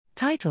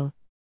Title: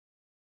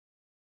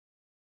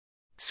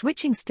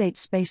 Switching State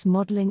Space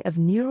Modeling of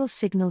Neural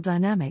Signal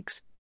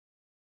Dynamics.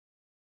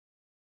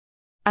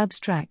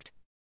 Abstract: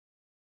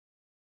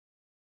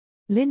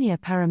 Linear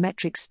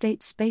parametric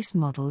state space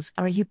models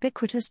are a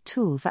ubiquitous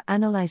tool for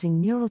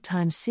analyzing neural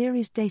time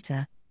series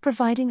data,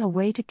 providing a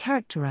way to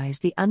characterize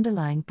the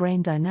underlying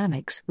brain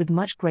dynamics with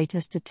much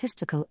greater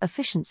statistical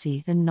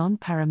efficiency than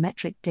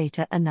non-parametric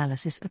data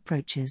analysis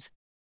approaches.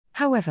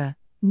 However,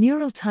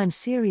 neural time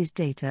series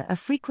data are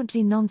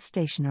frequently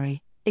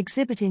non-stationary,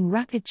 exhibiting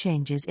rapid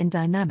changes in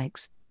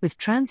dynamics, with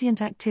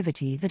transient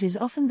activity that is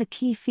often the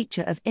key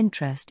feature of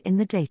interest in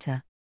the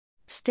data.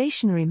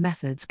 Stationary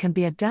methods can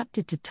be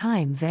adapted to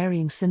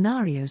time-varying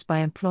scenarios by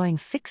employing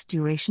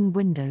fixed-duration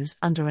windows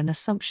under an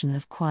assumption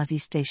of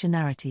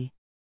quasi-stationarity.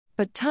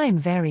 But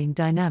time-varying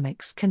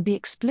dynamics can be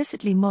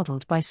explicitly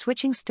modeled by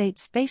switching state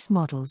space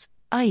models,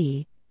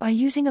 i.e., by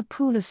using a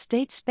pool of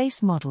state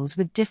space models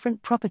with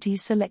different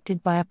properties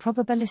selected by a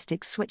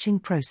probabilistic switching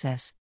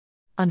process.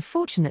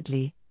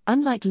 Unfortunately,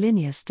 unlike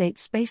linear state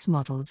space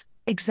models,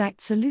 exact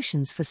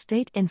solutions for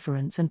state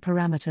inference and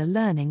parameter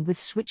learning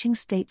with switching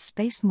state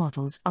space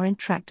models are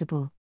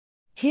intractable.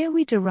 Here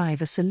we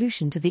derive a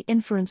solution to the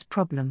inference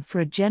problem for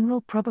a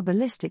general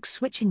probabilistic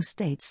switching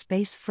state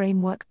space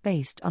framework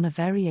based on a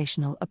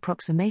variational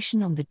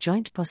approximation on the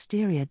joint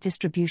posterior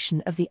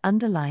distribution of the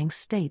underlying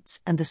states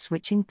and the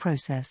switching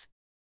process.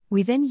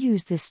 We then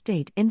use this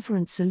state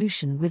inference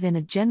solution within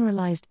a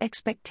generalized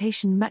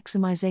expectation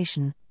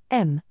maximization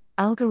 (M)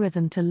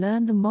 algorithm to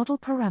learn the model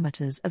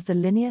parameters of the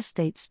linear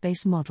state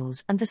space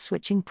models and the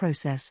switching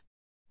process.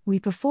 We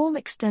perform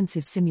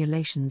extensive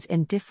simulations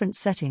in different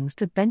settings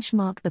to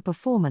benchmark the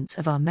performance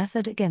of our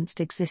method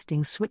against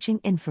existing switching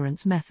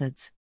inference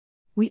methods.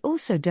 We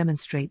also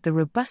demonstrate the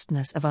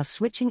robustness of our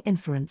switching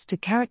inference to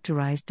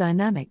characterize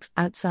dynamics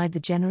outside the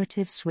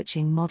generative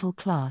switching model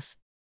class.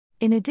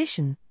 In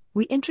addition,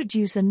 we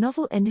introduce a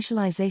novel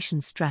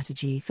initialization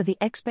strategy for the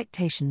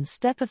expectation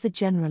step of the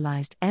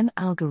generalized M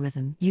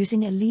algorithm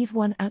using a leave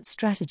one out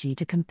strategy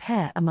to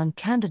compare among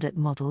candidate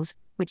models,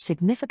 which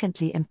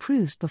significantly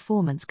improves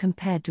performance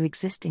compared to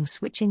existing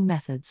switching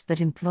methods that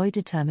employ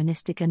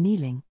deterministic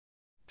annealing.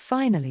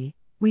 Finally,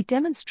 we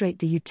demonstrate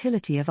the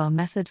utility of our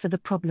method for the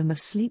problem of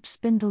sleep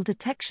spindle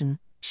detection,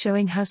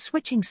 showing how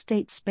switching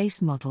state space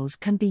models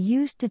can be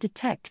used to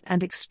detect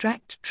and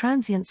extract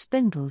transient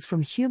spindles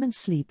from human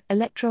sleep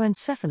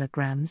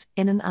electroencephalograms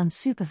in an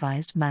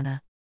unsupervised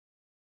manner.